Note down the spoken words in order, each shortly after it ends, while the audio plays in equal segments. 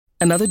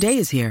Another day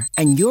is here,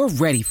 and you're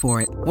ready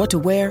for it. What to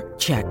wear?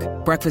 Check.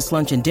 Breakfast,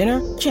 lunch, and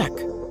dinner? Check.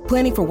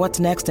 Planning for what's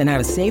next and how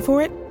to save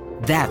for it?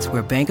 That's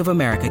where Bank of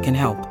America can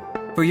help.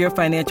 For your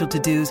financial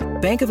to-dos,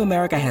 Bank of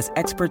America has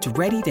experts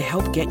ready to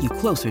help get you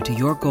closer to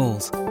your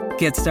goals.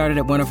 Get started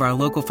at one of our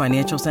local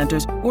financial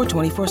centers or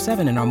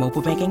 24/7 in our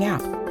mobile banking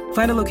app.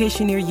 Find a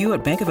location near you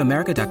at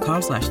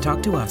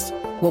bankofamerica.com/talktous.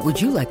 What would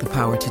you like the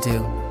power to do?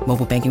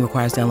 Mobile banking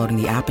requires downloading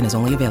the app and is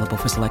only available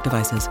for select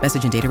devices.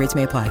 Message and data rates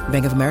may apply.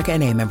 Bank of America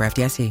N.A., member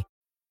FDIC.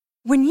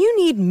 When you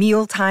need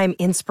mealtime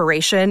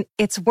inspiration,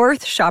 it's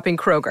worth shopping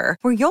Kroger,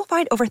 where you'll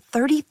find over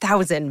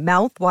 30,000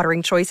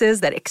 mouth-watering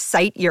choices that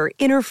excite your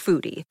inner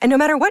foodie. And no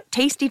matter what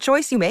tasty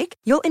choice you make,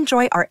 you'll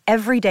enjoy our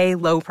everyday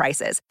low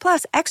prices,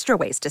 plus extra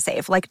ways to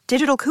save, like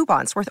digital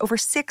coupons worth over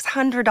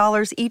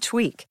 $600 each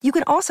week. You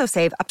can also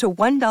save up to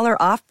 $1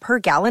 off per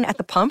gallon at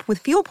the pump with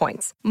fuel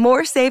points.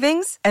 More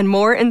savings and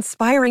more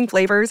inspiring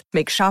flavors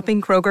make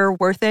shopping Kroger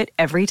worth it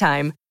every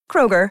time.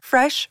 Kroger,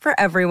 fresh for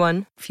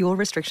everyone. Fuel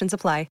restrictions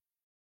apply.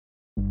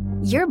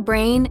 Your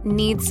brain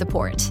needs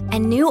support,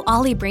 and new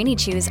Ollie Brainy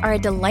Chews are a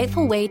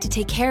delightful way to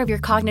take care of your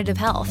cognitive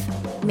health.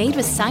 Made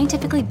with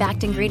scientifically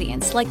backed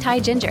ingredients like Thai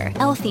ginger,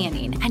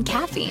 L-theanine, and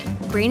caffeine,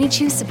 Brainy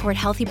Chews support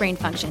healthy brain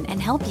function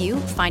and help you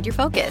find your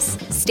focus,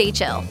 stay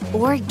chill,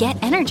 or get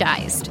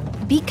energized.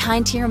 Be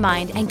kind to your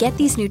mind and get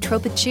these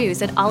nootropic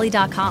chews at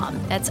ollie.com.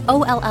 That's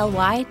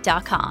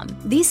OLLY.com.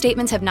 These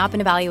statements have not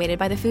been evaluated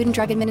by the Food and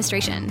Drug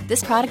Administration.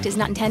 This product is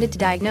not intended to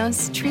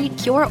diagnose, treat,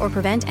 cure, or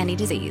prevent any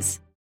disease.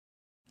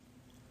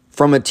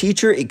 From a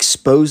teacher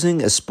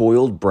exposing a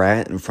spoiled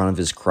brat in front of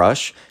his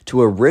crush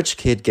to a rich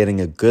kid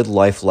getting a good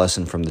life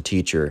lesson from the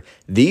teacher,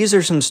 these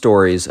are some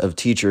stories of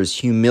teachers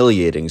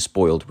humiliating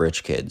spoiled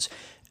rich kids.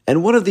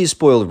 And one of these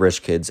spoiled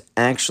rich kids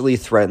actually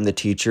threatened the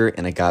teacher,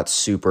 and it got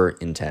super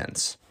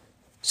intense.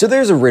 So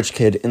there's a rich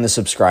kid in the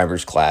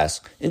subscribers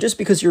class, and just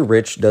because you're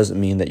rich doesn't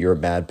mean that you're a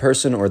bad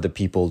person or the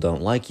people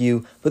don't like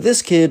you, but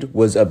this kid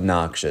was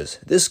obnoxious.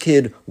 This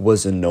kid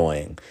was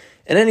annoying.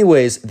 And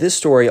anyways, this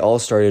story all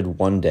started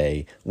one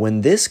day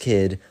when this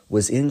kid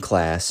was in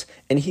class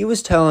and he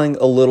was telling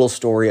a little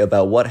story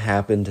about what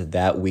happened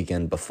that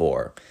weekend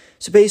before.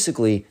 So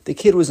basically, the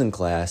kid was in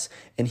class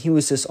and he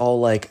was just all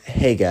like,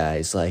 hey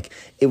guys, like,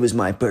 it was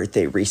my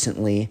birthday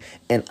recently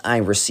and I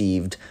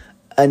received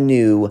a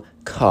new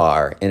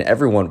car. And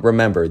everyone,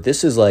 remember,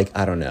 this is like,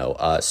 I don't know,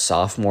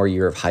 sophomore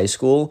year of high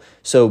school.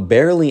 So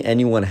barely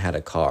anyone had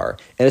a car.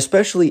 And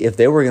especially if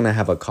they were going to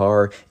have a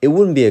car, it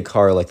wouldn't be a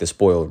car like the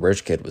spoiled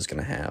rich kid was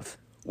going to have.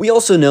 We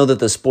also know that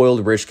the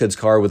spoiled rich kid's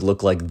car would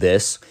look like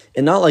this,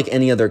 and not like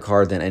any other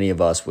car that any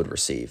of us would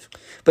receive.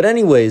 But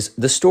anyways,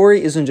 the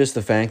story isn't just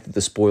the fact that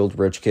the spoiled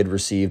rich kid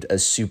received a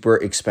super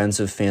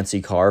expensive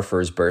fancy car for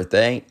his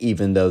birthday,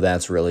 even though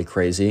that's really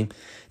crazy.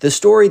 The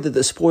story that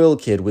the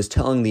spoiled kid was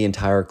telling the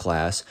entire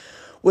class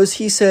was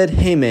he said,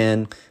 hey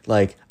man,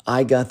 like,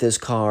 I got this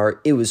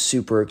car, it was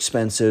super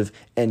expensive,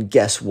 and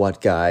guess what,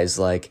 guys,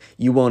 like,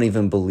 you won't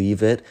even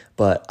believe it,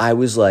 but I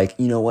was like,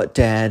 you know what,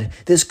 Dad,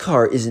 this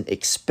car isn't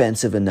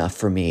expensive enough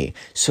for me,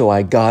 so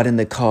I got in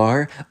the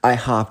car, I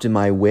hopped in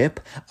my whip,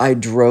 I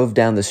drove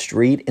down the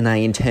street, and I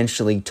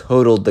intentionally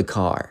totaled the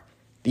car.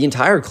 The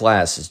entire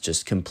class is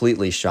just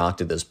completely shocked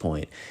at this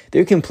point.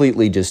 They're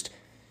completely just...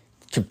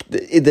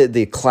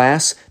 The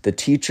class, the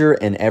teacher,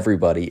 and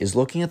everybody is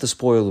looking at the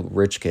spoiled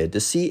rich kid to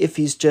see if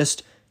he's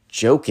just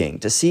joking,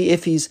 to see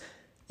if he's,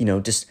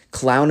 just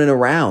clowning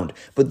around.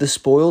 But the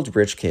spoiled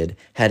rich kid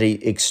had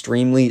an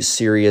extremely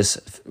serious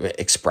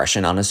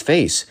expression on his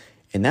face.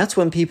 And that's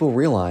when people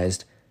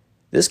realized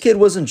this kid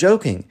wasn't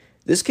joking.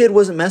 This kid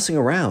wasn't messing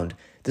around.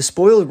 The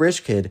spoiled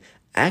rich kid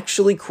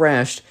actually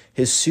crashed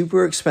his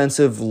super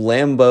expensive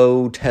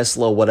Lambo,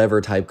 Tesla,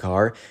 whatever type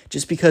car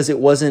just because it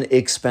wasn't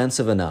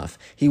expensive enough.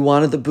 He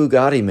wanted the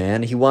Bugatti,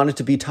 man. He wanted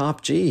to be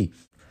top G.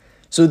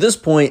 So at this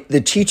point,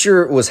 the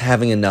teacher was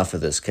having enough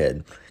of this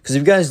kid. Because if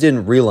you guys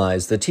didn't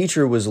realize, the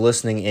teacher was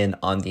listening in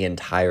on the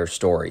entire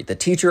story. The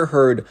teacher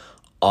heard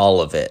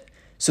all of it.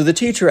 So the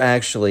teacher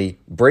actually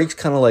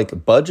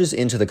budges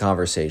into the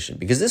conversation,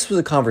 because this was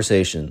a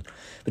conversation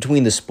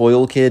between the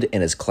spoiled kid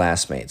and his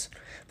classmates.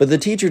 But the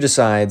teacher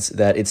decides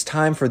that it's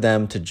time for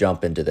them to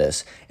jump into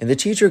this. And the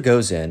teacher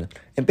goes in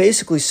and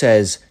basically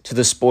says to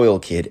the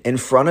spoiled kid in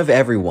front of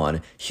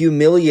everyone,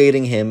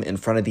 humiliating him in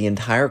front of the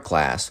entire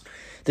class,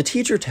 the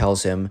teacher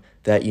tells him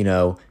that,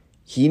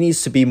 he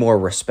needs to be more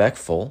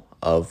respectful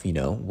of,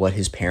 what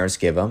his parents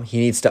give him. He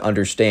needs to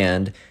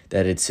understand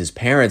that it's his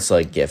parents'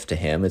 gift to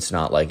him. It's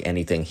not like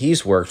anything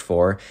he's worked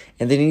for.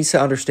 And then he needs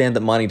to understand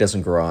that money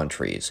doesn't grow on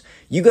trees.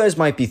 You guys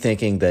might be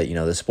thinking that,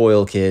 the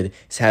spoiled kid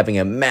is having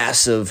a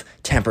massive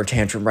temper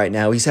tantrum right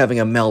now. He's having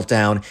a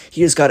meltdown.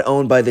 He just got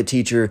owned by the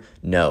teacher.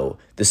 No,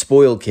 the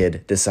spoiled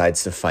kid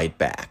decides to fight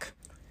back.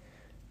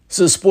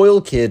 So the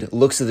spoiled kid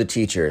looks at the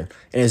teacher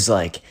and is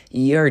like,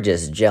 you're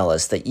just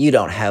jealous that you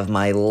don't have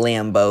my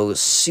Lambo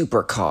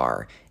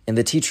supercar. And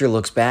the teacher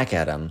looks back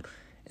at him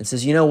and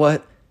says, you know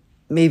what?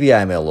 Maybe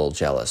I'm a little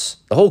jealous.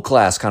 The whole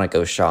class kind of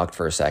goes shocked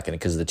for a second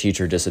because the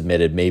teacher just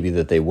admitted maybe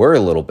that they were a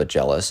little bit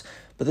jealous,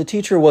 but the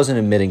teacher wasn't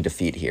admitting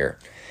defeat here.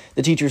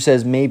 The teacher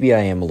says, maybe I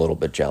am a little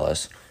bit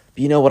jealous.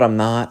 But you know what I'm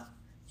not?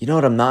 You know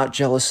what I'm not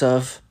jealous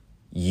of?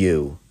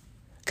 You.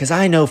 Because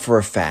I know for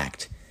a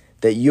fact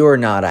that you're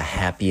not a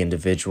happy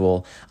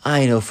individual.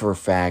 I know for a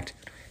fact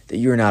that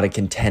you're not a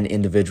content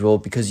individual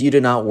because you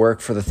did not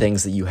work for the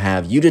things that you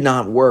have. You did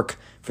not work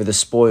for the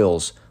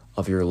spoils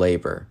of your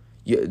labor,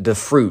 the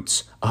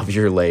fruits of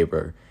your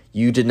labor.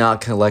 You did not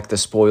collect the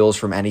spoils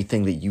from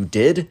anything that you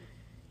did.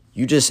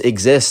 You just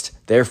exist,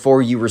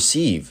 therefore you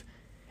receive.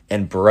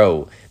 And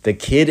bro, the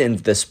kid and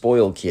the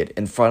spoiled kid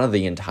in front of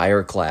the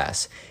entire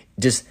class,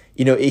 just,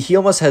 he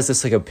almost has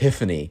this like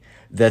epiphany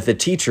that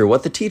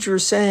what the teacher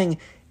is saying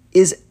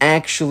is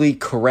actually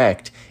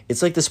correct.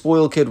 It's like the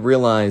spoiled kid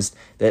realized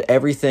that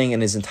everything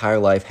in his entire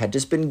life had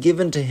just been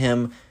given to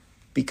him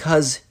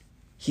because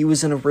he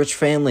was in a rich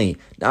family,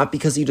 not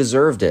because he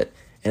deserved it.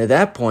 And at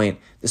that point,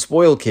 the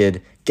spoiled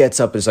kid gets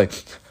up and is like,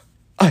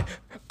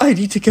 I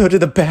need to go to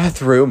the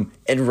bathroom,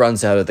 and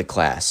runs out of the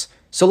class.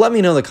 So let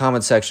me know in the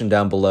comment section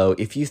down below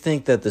if you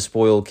think that the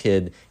spoiled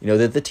kid,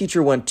 that the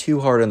teacher went too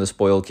hard on the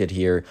spoiled kid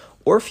here,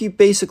 or if he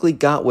basically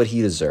got what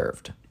he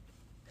deserved.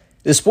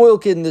 The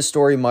spoiled kid in this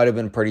story might have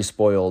been pretty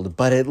spoiled,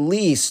 but at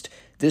least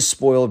this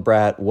spoiled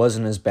brat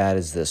wasn't as bad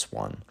as this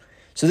one.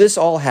 So this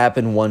all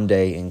happened one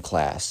day in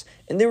class,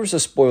 and there was a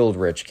spoiled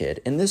rich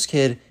kid, and this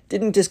kid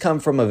didn't just come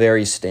from a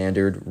very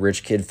standard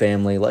rich kid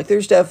family. Like,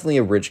 there's definitely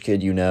a rich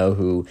kid,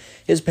 who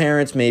his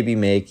parents maybe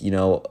make,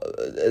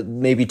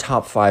 maybe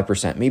top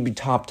 5%, maybe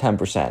top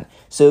 10%.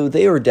 So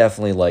they were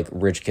definitely like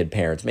rich kid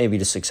parents, maybe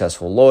a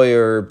successful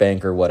lawyer,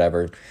 banker,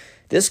 whatever.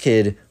 This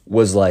kid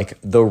was like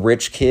the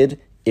rich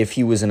kid if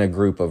he was in a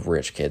group of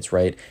rich kids,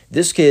 right?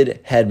 This kid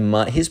had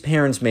his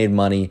parents made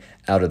money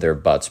out of their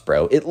butts,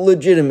 bro. It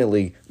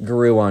legitimately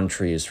grew on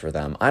trees for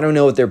them. I don't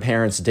know what their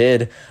parents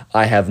did.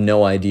 I have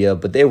no idea,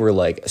 but they were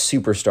like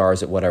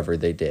superstars at whatever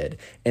they did.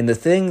 And the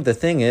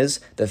thing is,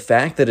 the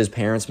fact that his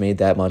parents made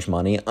that much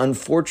money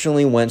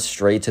unfortunately went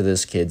straight to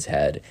this kid's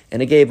head,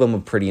 and it gave him a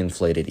pretty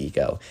inflated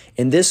ego.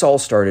 And this all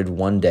started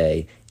one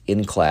day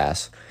in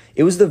class.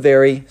 It was the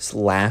very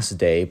last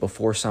day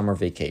before summer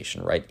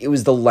vacation, right? It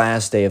was the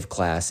last day of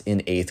class in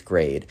 8th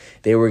grade.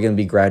 They were going to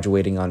be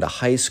graduating onto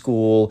high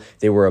school.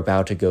 They were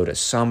about to go to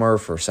summer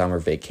for summer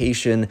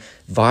vacation.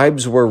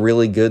 Vibes were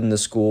really good in the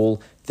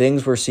school.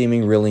 Things were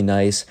seeming really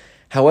nice.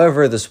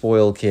 However, the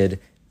spoiled kid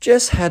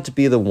just had to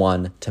be the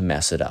one to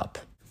mess it up.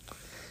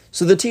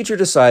 So the teacher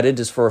decided,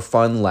 just for a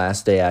fun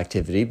last day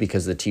activity,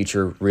 because the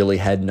teacher really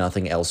had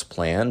nothing else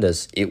planned,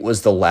 as it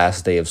was the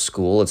last day of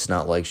school. It's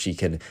not like she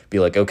can be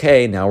like,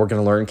 okay, now we're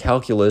going to learn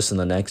calculus in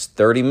the next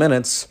 30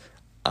 minutes.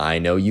 I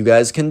know you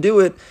guys can do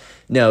it.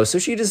 No, so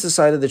she just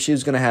decided that she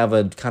was going to have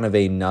a kind of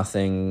a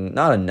nothing,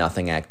 not a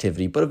nothing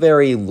activity, but a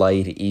very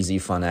light, easy,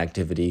 fun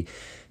activity.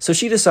 So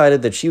she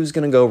decided that she was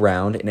going to go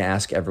around and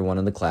ask everyone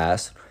in the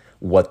class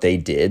what they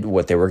did,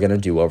 what they were going to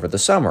do over the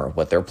summer,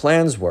 what their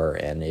plans were,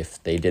 and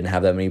if they didn't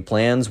have that many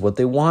plans, what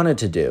they wanted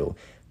to do.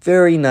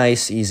 Very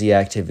nice, easy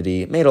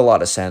activity. It made a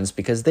lot of sense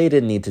because they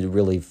didn't need to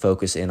really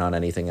focus in on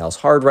anything else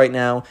hard right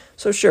now,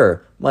 so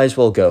sure, might as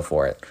well go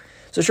for it.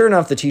 So sure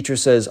enough, the teacher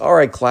says, all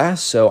right,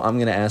 class, so I'm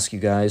going to ask you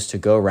guys to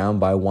go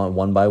around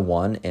one by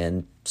one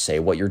and say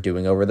what you're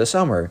doing over the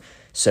summer.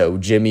 So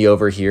Jimmy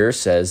over here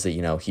says that,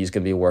 he's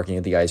going to be working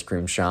at the ice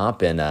cream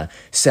shop, and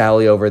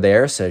Sally over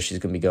there says she's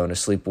going to be going to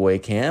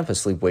sleepaway camp, a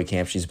sleepaway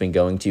camp she's been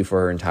going to for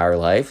her entire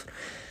life.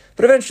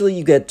 But eventually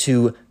you get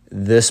to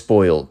the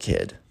spoiled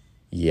kid.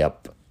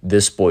 Yep,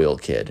 the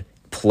spoiled kid.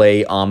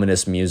 Play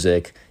ominous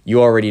music. You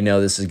already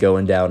know this is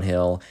going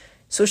downhill.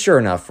 So sure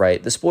enough,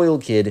 right, the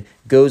spoiled kid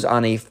goes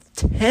on a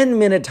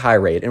 10-minute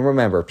tirade. And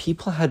remember,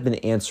 people had been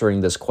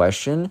answering this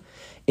question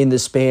in the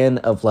span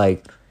of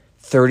like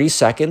 30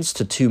 seconds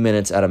to 2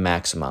 minutes at a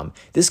maximum.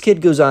 This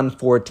kid goes on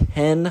for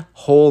 10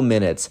 whole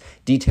minutes,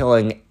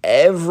 detailing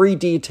every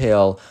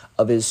detail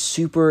of his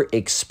super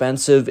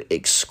expensive,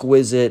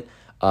 exquisite,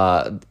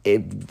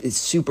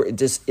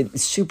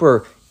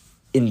 super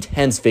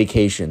intense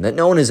vacation that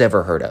no one has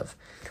ever heard of.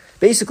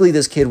 Basically,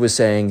 this kid was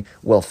saying,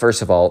 well,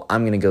 first of all,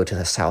 I'm going to go to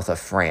the south of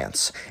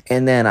France,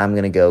 and then I'm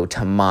going to go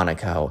to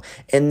Monaco,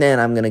 and then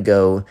I'm going to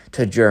go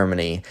to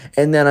Germany,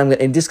 and then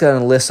and just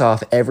going to list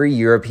off every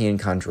European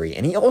country.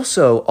 And he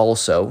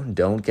also,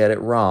 don't get it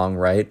wrong,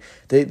 right?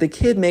 The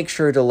kid makes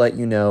sure to let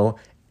you know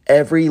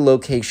every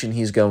location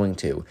he's going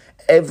to,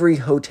 every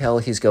hotel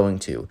he's going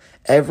to,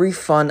 every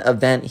fun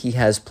event he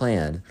has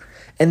planned.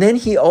 And then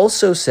he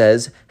also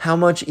says how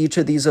much each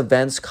of these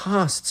events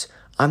costs.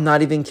 I'm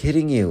not even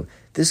kidding you.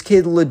 This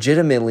kid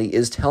legitimately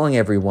is telling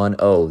everyone,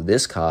 oh,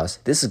 this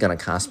is going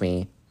to cost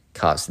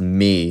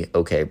me.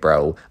 Okay,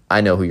 bro, I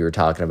know who you're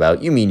talking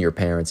about. You mean your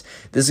parents.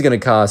 This is going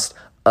to cost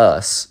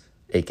us,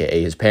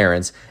 aka his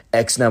parents,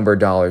 X number of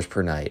dollars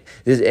per night.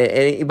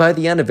 And by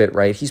the end of it,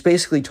 right, he's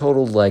basically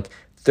totaled like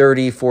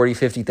 $30,000,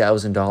 $40,000,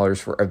 $50,000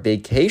 for a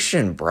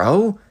vacation,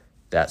 bro.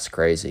 That's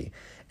crazy.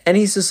 And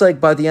he's just like,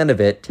 by the end of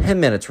it, 10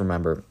 minutes,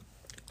 remember,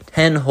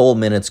 10 whole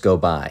minutes go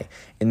by.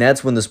 And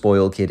that's when the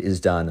spoiled kid is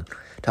done.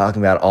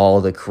 talking about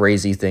all the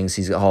crazy things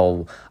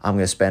I'm going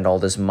to spend all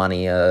this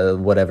money,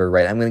 whatever,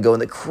 right? I'm going to go on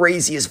the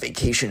craziest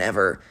vacation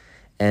ever.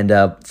 And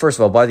first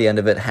of all, by the end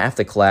of it, half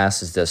the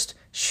class is just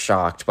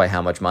shocked by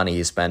how much money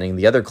he's spending.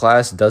 The other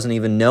class doesn't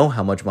even know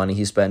how much money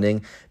he's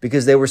spending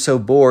because they were so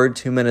bored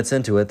 2 minutes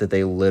into it that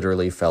they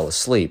literally fell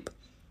asleep.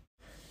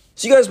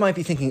 So you guys might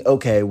be thinking,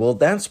 okay, well,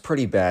 that's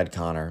pretty bad,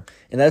 Connor.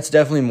 And that's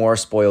definitely more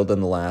spoiled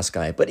than the last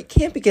guy. But it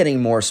can't be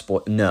getting more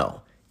spoiled.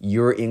 No,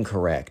 you're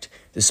incorrect.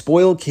 The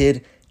spoiled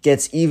kid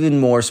gets even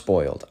more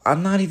spoiled.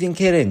 I'm not even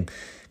kidding.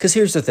 Because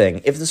here's the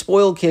thing. If the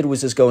spoiled kid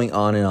was just going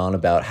on and on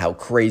about how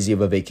crazy of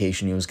a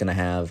vacation he was going to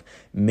have,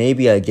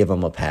 maybe I'd give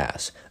him a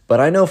pass. But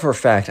I know for a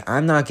fact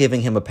I'm not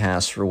giving him a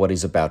pass for what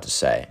he's about to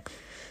say.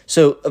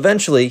 So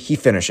eventually he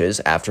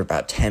finishes after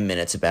about 10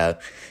 minutes about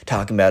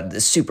talking about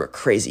this super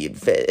crazy,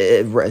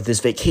 this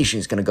vacation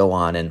is going to go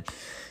on. And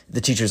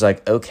the teacher's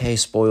like, okay,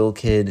 spoiled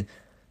kid,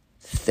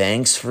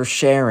 thanks for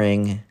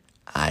sharing,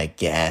 I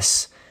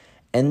guess.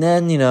 And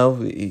then,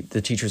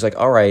 the teacher's like,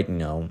 all right,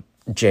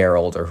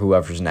 Gerald or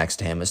whoever's next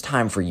to him, it's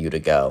time for you to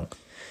go.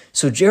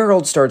 So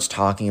Gerald starts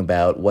talking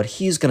about what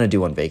he's going to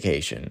do on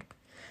vacation.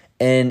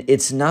 And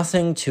it's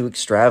nothing too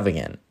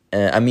extravagant.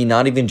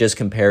 Not even just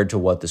compared to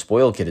what the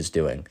spoiled kid is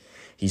doing.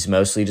 He's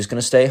mostly just going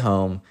to stay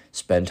home,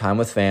 spend time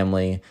with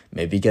family,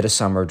 maybe get a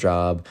summer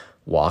job,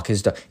 walk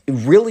his dog.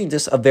 Really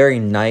just a very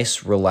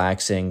nice,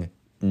 relaxing,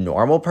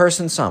 normal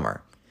person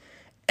summer.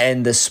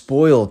 And the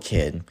spoiled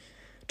kid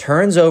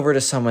turns over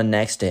to someone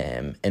next to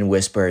him and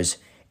whispers,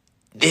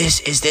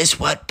 Is this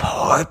what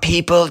poor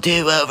people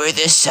do over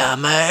the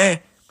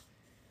summer?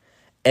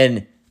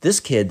 And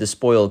this kid, the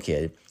spoiled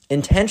kid,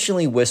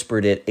 intentionally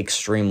whispered it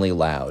extremely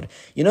loud.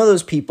 You know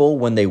those people,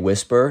 when they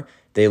whisper,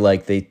 they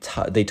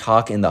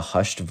talk in the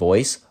hushed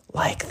voice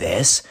like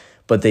this,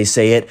 but they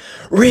say it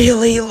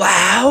really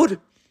loud?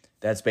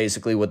 That's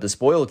basically what the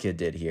spoiled kid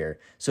did here.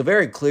 So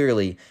very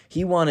clearly,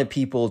 he wanted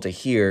people to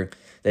hear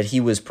that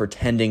he was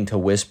pretending to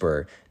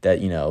whisper that,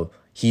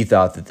 he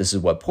thought that this is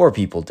what poor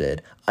people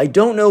did. I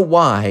don't know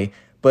why,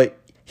 but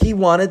he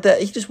wanted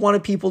that. He just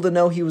wanted people to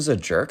know he was a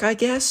jerk, I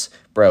guess.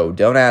 Bro,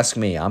 don't ask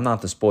me. I'm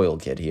not the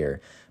spoiled kid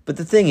here. But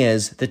the thing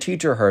is, the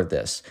teacher heard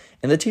this,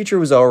 and the teacher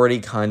was already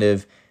kind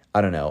of,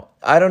 I don't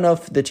know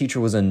if the teacher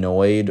was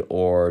annoyed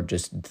or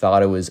just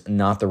thought it was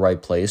not the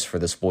right place for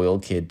the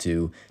spoiled kid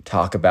to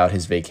talk about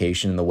his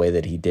vacation in the way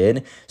that he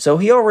did. So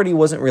he already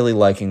wasn't really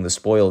liking the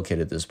spoiled kid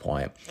at this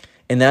point.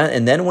 And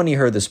then when he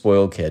heard the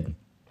spoiled kid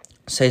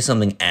say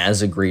something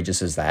as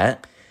egregious as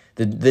that,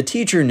 the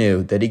teacher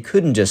knew that he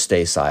couldn't just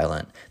stay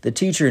silent. The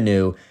teacher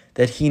knew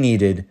that he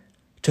needed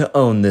to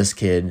own this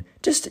kid,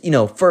 just,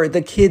 for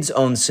the kid's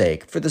own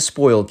sake, for the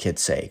spoiled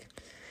kid's sake.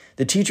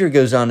 The teacher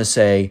goes on to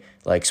say,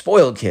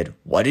 spoiled kid,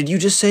 what did you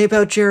just say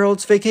about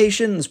Gerald's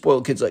vacation? The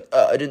spoiled kid's like,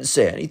 I didn't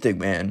say anything,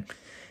 man.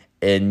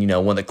 And,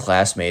 one of the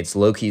classmates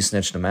low-key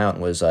snitched him out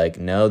and was like,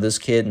 no,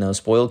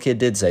 spoiled kid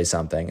did say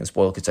something. And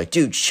spoiled kid's like,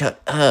 dude, shut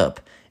up.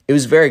 It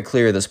was very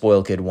clear the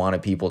spoiled kid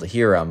wanted people to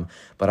hear him,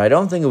 but I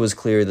don't think it was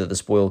clear that the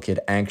spoiled kid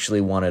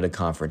actually wanted a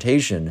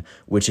confrontation,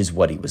 which is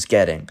what he was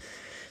getting.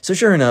 So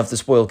sure enough, the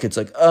spoiled kid's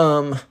like,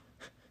 I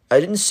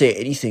didn't say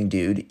anything,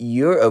 dude.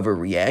 You're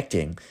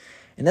overreacting.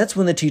 And that's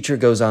when the teacher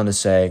goes on to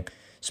say,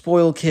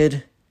 spoiled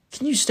kid,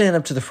 can you stand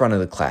up to the front of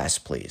the class,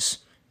 please?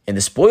 And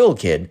the spoiled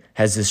kid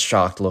has this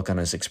shocked look on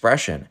his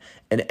expression.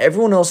 And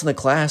everyone else in the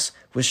class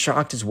was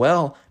shocked as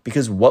well,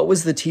 because what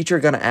was the teacher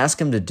going to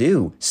ask him to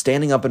do,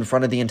 standing up in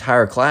front of the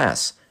entire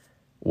class?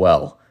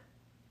 Well,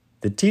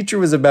 the teacher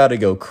was about to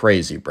go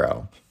crazy,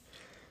 bro.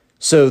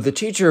 So the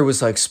teacher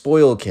was like,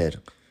 spoiled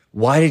kid,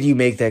 why did you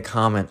make that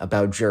comment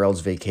about Gerald's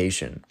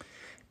vacation?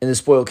 And the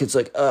spoiled kid's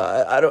like,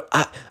 I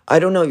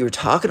don't know what you're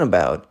talking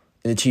about.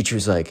 And the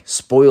teacher's like,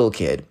 spoiled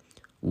kid,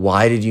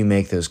 why did you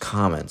make those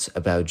comments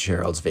about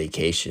Gerald's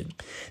vacation?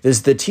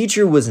 The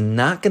teacher was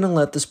not going to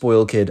let the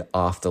spoiled kid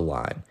off the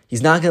line.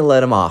 He's not going to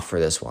let him off for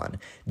this one.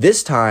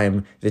 This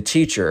time, the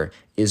teacher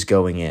is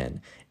going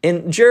in.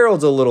 And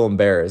Gerald's a little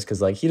embarrassed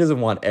because he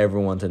doesn't want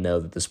everyone to know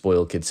that the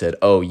spoiled kid said,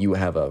 oh, you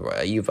have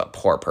a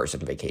poor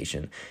person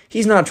vacation.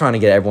 He's not trying to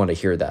get everyone to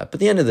hear that. But at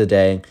the end of the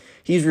day,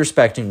 he's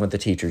respecting what the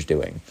teacher's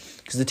doing.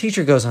 Because the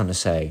teacher goes on to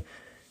say,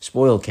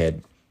 spoiled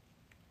kid,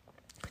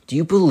 do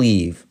you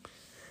believe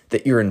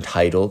that you're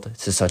entitled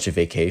to such a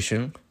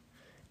vacation?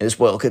 And the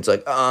spoiled kid's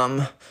like,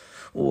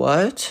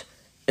 what?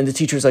 And the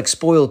teacher's like,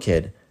 spoiled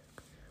kid,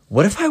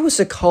 what if I was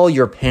to call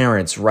your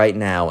parents right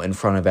now in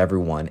front of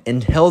everyone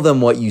and tell them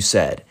what you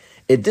said?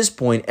 At this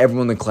point,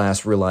 everyone in the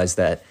class realized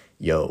that,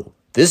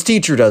 this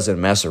teacher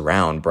doesn't mess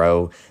around,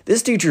 bro.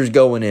 This teacher's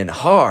going in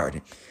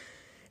hard.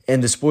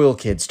 And the spoiled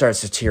kid starts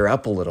to tear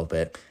up a little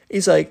bit.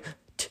 He's like,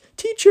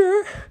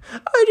 teacher,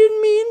 I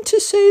didn't mean to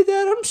say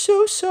that. I'm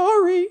so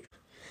sorry.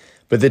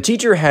 But the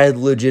teacher had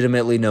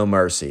legitimately no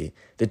mercy.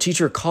 The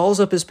teacher calls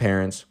up his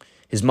parents.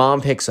 His mom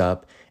picks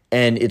up,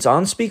 and it's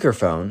on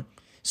speakerphone.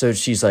 So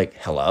she's like,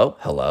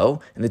 hello?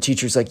 And the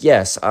teacher's like,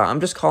 yes, I'm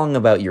just calling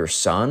about your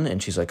son.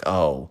 And she's like,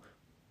 oh,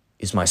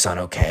 is my son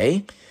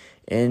okay?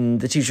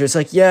 And the teacher's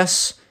like,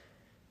 yes,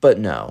 but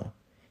no.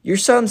 your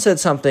son said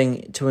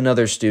something to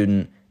another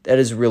student that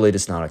is really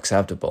just not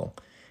acceptable.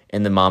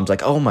 And the mom's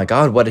like, oh my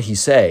God, what did he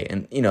say?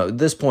 And, at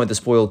this point, the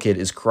spoiled kid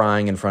is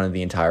crying in front of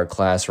the entire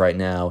class right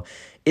now.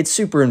 It's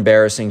super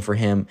embarrassing for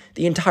him.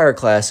 The entire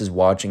class is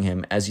watching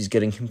him as he's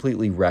getting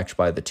completely wrecked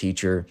by the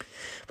teacher.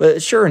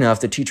 But sure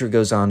enough, the teacher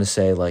goes on to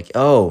say,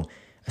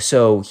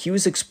 so he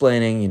was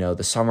explaining,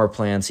 the summer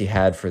plans he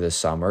had for this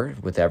summer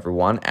with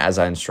everyone, as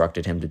I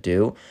instructed him to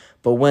do.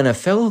 But when a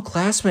fellow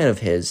classmate of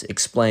his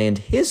explained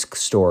his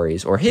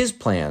stories or his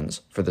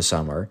plans for the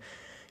summer,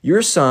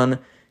 your son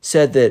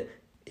said that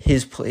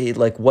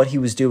what he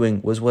was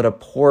doing was what a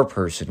poor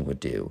person would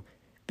do,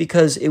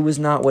 because it was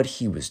not what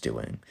he was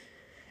doing.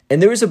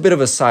 And there was a bit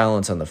of a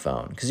silence on the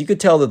phone, because you could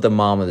tell that the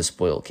mom of the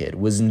spoiled kid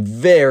was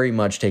very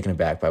much taken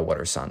aback by what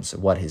her son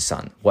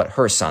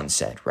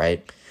said,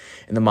 right?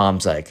 And the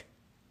mom's like,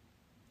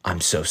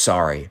 I'm so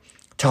sorry.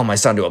 Tell my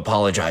son to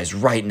apologize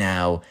right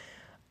now.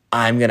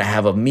 I'm going to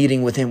have a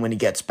meeting with him when he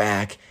gets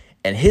back,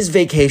 and his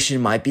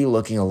vacation might be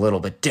looking a little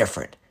bit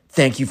different.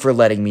 Thank you for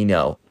letting me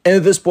know. And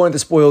at this point, the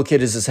spoiled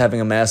kid is just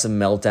having a massive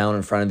meltdown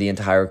in front of the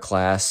entire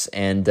class,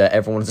 and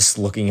everyone's just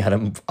looking at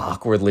him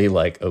awkwardly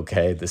like,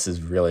 okay, this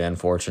is really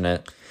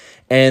unfortunate.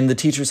 And the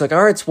teacher's like,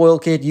 all right,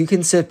 spoiled kid, you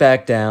can sit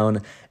back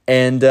down.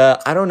 And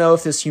I don't know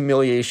if this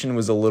humiliation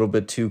was a little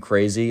bit too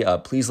crazy.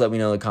 Please let me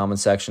know in the comment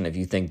section if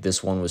you think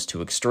this one was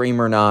too extreme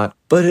or not.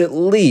 But at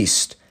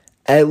least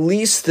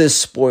this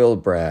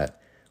spoiled brat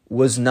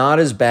was not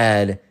as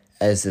bad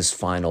as this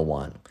final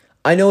one.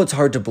 I know it's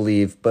hard to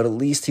believe, but at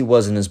least he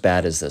wasn't as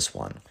bad as this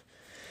one.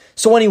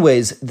 So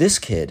anyways, this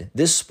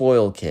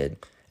spoiled kid,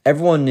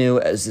 everyone knew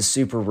as the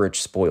super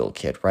rich spoiled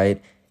kid,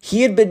 right?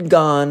 He had been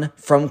gone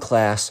from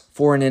class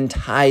for an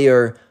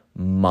entire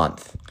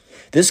month.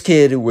 This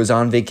kid was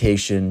on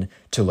vacation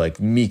to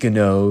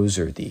Mykonos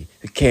or the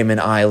Cayman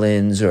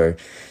Islands or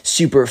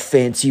super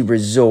fancy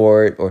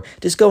resort, or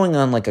just going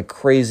on a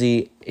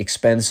crazy,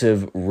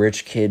 expensive,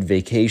 rich kid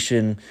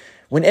vacation.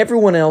 When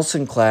everyone else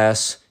in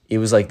class, it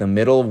was the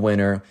middle of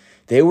winter.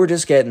 They were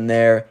just getting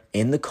there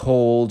in the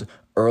cold,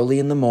 early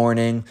in the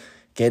morning,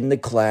 getting to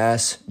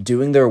class,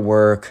 doing their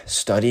work,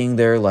 studying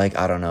their,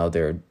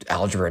 their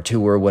Algebra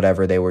 2 or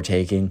whatever they were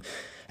taking.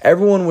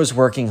 Everyone was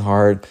working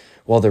hard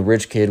while the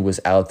rich kid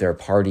was out there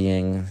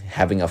partying,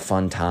 having a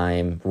fun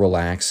time,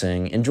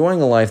 relaxing,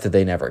 enjoying a life that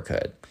they never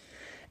could.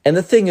 And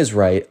the thing is,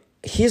 right,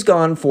 he's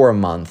gone for a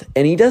month,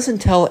 and he doesn't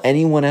tell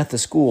anyone at the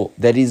school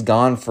that he's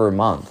gone for a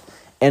month.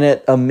 And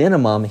at a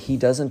minimum, he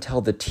doesn't tell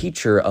the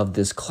teacher of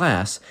this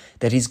class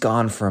that he's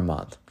gone for a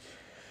month.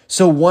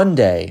 So one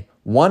day,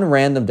 one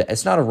random day,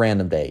 it's not a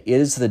random day,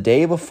 it is the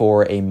day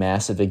before a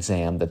massive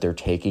exam that they're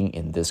taking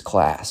in this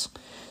class.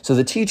 So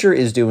the teacher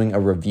is doing a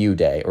review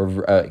day,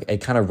 or a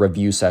kind of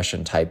review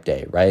session type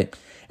day, right?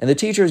 And the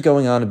teacher is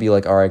going on to be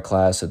like, all right,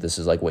 class, so this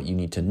is what you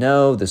need to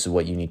know, this is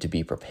what you need to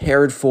be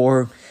prepared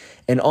for.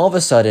 And all of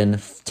a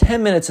sudden,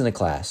 10 minutes in the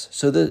class,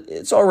 so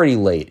it's already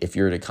late if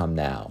you're to come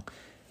now.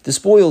 The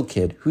spoiled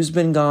kid, who's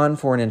been gone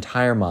for an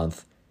entire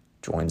month,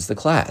 joins the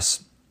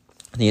class.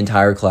 The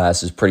entire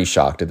class is pretty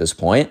shocked at this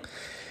point.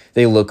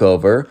 They look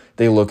over,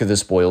 they look at the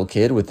spoiled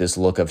kid with this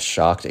look of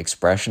shocked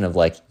expression of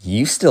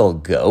you still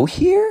go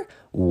here?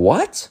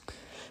 What?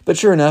 But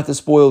sure enough, the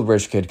spoiled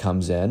rich kid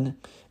comes in,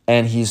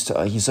 and he's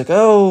like,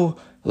 oh,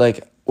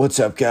 what's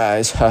up,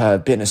 guys?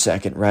 Been a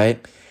second,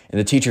 right? And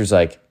the teacher's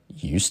like,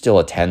 you still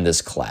attend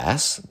this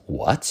class?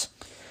 What?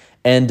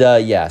 And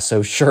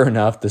so sure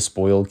enough, the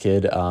spoiled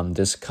kid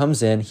just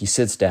comes in, he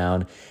sits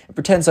down, and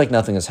pretends like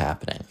nothing is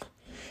happening.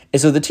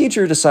 And so the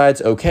teacher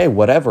decides, okay,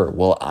 whatever,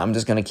 well, I'm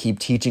just going to keep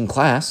teaching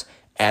class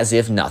as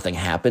if nothing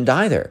happened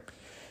either.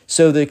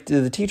 So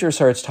the teacher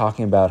starts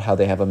talking about how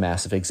they have a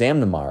massive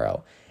exam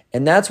tomorrow.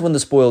 And that's when the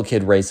spoiled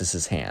kid raises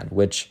his hand,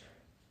 which,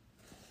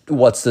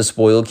 what's the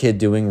spoiled kid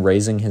doing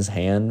raising his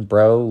hand,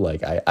 bro?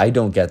 I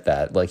don't get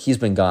that. He's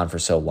been gone for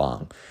so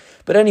long.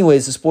 But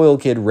anyways, the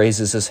spoiled kid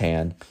raises his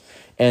hand.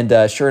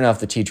 And sure enough,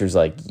 the teacher's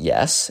like,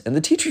 yes. And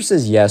the teacher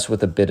says yes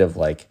with a bit of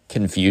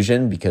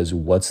confusion, because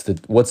what's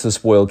the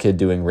spoiled kid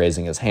doing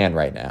raising his hand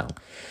right now?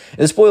 And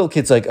the spoiled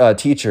kid's like,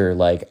 teacher,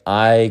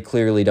 I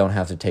clearly don't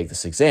have to take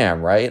this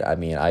exam, right? I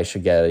mean, I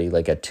should get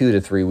a 2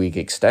 to 3 week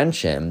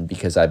extension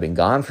because I've been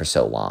gone for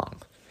so long.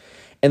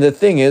 And the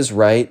thing is,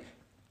 right,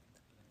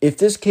 if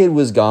this kid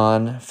was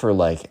gone for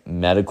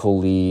medical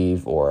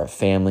leave or a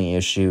family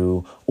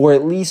issue, or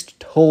at least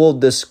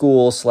told the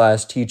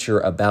school/teacher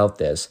about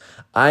this,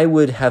 I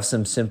would have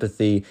some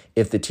sympathy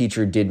if the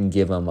teacher didn't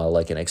give him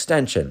an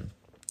extension.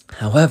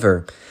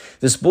 However,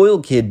 the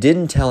spoiled kid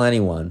didn't tell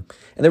anyone,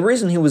 and the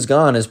reason he was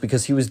gone is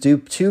because he was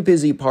too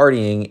busy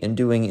partying and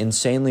doing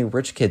insanely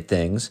rich kid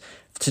things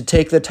to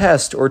take the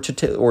test,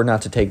 or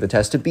not to take the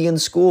test, to be in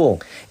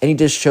school. And he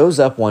just shows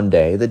up one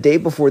day, the day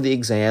before the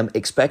exam,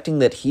 expecting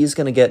that he's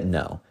going to get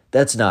no.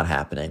 That's not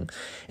happening.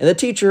 And the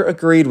teacher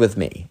agreed with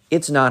me.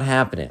 It's not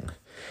happening.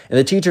 And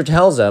the teacher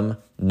tells him,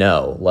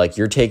 no,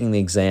 you're taking the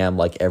exam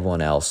like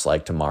everyone else,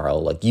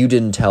 tomorrow. You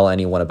didn't tell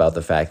anyone about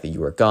the fact that you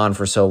were gone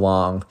for so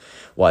long.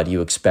 Why do you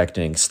expect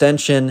an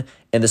extension?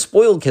 And the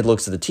spoiled kid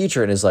looks at the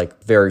teacher and is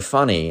like, very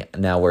funny,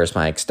 now where's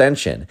my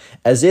extension?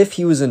 As if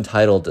he was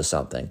entitled to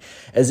something.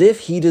 As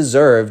if he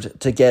deserved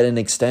to get an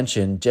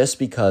extension just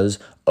because,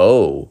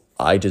 oh,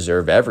 I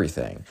deserve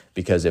everything.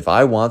 Because if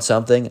I want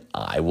something,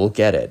 I will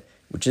get it.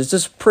 Which is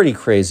just pretty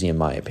crazy in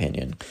my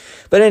opinion.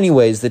 But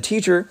anyways, the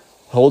teacher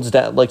holds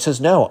down, like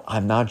says, no,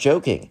 I'm not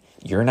joking.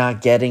 You're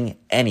not getting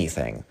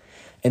anything.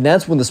 And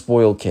that's when the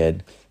spoiled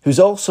kid, who's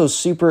also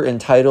super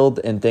entitled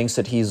and thinks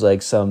that he's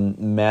like some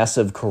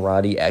massive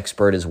karate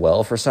expert as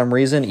well for some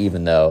reason,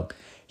 even though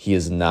he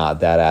is not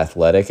that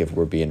athletic, if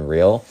we're being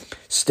real,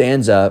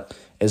 stands up,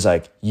 is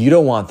like, you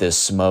don't want this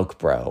smoke,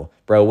 bro.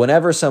 Bro,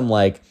 whenever some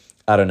like,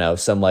 I don't know,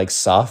 some like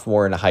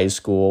sophomore in high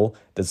school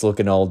that's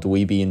looking all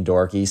dweeby and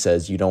dorky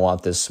says, you don't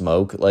want this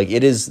smoke, like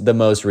it is the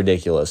most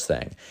ridiculous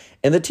thing.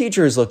 And the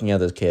teacher is looking at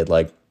this kid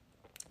like,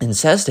 and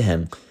says to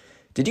him,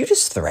 did you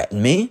just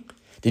threaten me?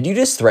 Did you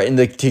just threaten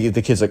the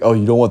kid's like, oh,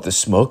 you don't want the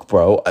smoke,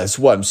 bro? That's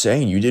what I'm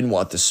saying. You didn't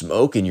want the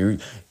smoke, and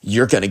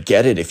you're going to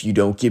get it if you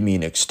don't give me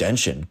an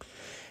extension.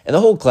 And the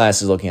whole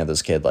class is looking at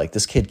this kid like,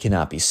 this kid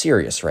cannot be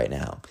serious right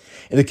now.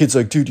 And the kid's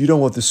like, dude, you don't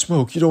want the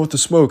smoke. You don't want the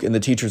smoke. And the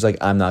teacher's like,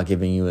 I'm not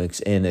giving you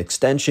an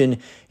extension.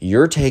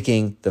 You're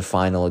taking the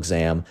final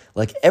exam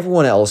like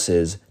everyone else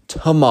is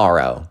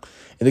tomorrow.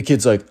 And the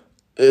kid's like,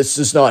 it's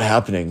just not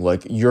happening.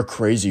 Like, you're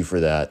crazy for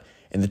that.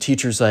 And the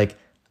teacher's like,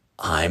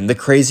 I'm the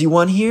crazy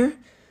one here?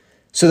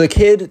 So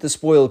the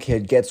spoiled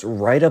kid, gets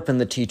right up in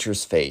the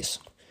teacher's face.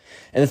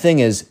 And the thing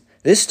is,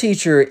 this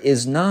teacher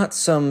is not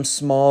some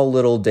small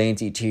little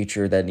dainty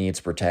teacher that needs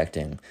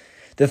protecting.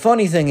 The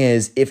funny thing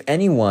is, if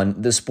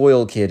anyone, the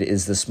spoiled kid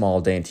is the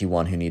small dainty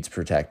one who needs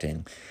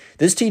protecting.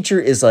 This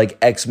teacher is like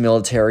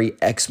ex-military,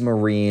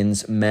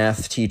 ex-Marines,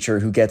 math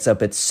teacher who gets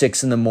up at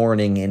 6 a.m.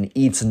 and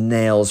eats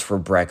nails for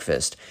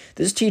breakfast.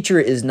 This teacher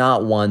is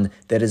not one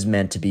that is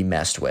meant to be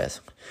messed with.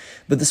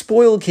 But the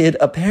spoiled kid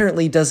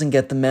apparently doesn't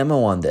get the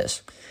memo on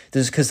this.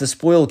 This is because the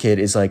spoiled kid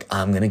is like,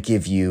 I'm going to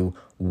give you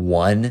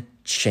one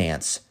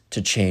chance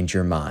to change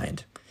your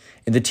mind.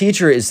 And the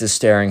teacher is just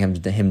staring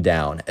him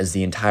down as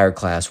the entire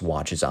class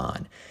watches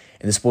on.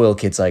 And the spoiled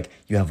kid's like,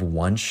 you have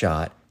one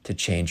shot to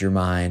change your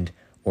mind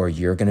or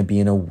you're going to be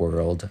in a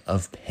world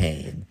of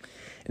pain.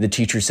 And the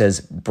teacher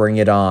says, bring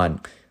it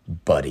on,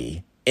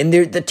 buddy. And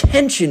the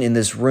tension in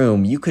this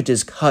room, you could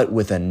just cut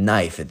with a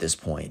knife at this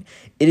point.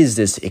 It is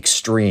this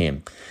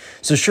extreme.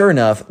 So sure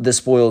enough, the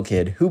spoiled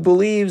kid, who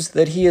believes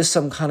that he is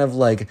some kind of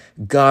like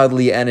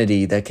godly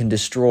entity that can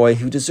destroy,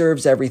 who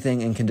deserves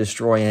everything and can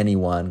destroy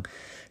anyone,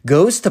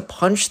 goes to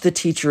punch the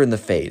teacher in the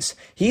face.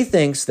 He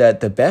thinks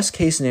that the best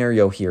case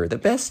scenario here, the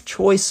best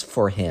choice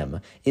for him,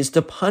 is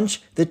to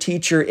punch the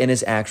teacher in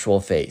his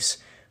actual face.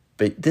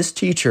 But this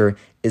teacher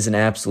is an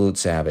absolute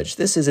savage.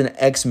 This is an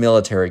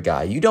ex-military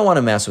guy. You don't want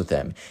to mess with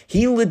him.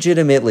 He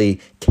legitimately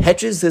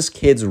catches this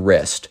kid's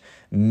wrist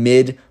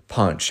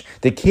mid-punch.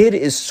 The kid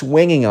is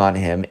swinging on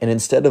him, and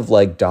instead of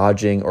like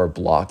dodging or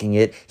blocking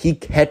it, he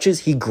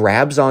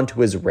grabs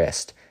onto his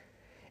wrist.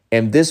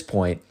 And at this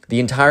point,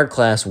 the entire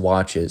class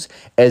watches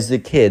as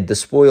the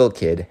spoiled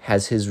kid,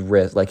 has his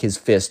wrist, like his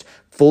fist,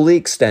 fully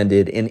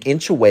extended an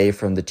inch away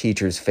from the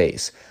teacher's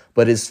face.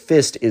 But his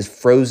fist is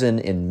frozen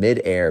in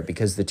midair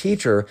because the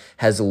teacher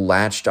has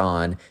latched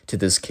on to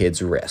this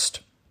kid's wrist.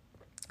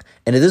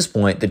 And at this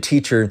point, the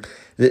teacher,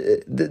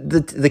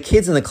 the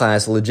kids in the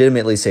class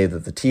legitimately say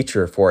that the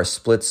teacher, for a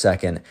split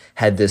second,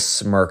 had this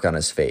smirk on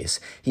his face.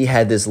 He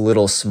had this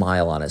little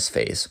smile on his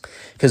face.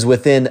 Because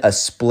within a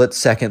split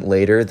second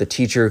later, the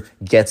teacher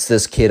gets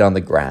this kid on the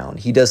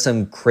ground. He does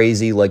some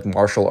crazy like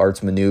martial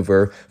arts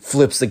maneuver,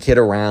 flips the kid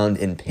around,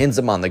 and pins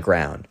him on the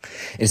ground.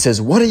 And says,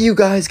 "One of you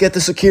guys get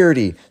the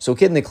security." So a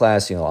kid in the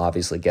class,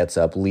 obviously gets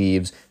up,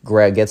 leaves,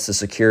 gets the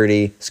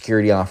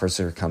security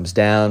officer comes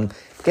down,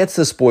 gets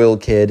the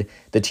spoiled kid.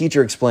 The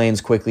teacher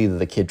explains quickly that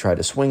the kid tried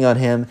to swing on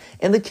him,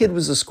 and the kid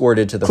was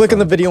escorted to the Click on front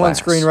the of video on class.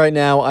 screen right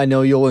now. I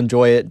know you'll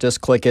enjoy it.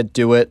 Just click it,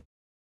 do it.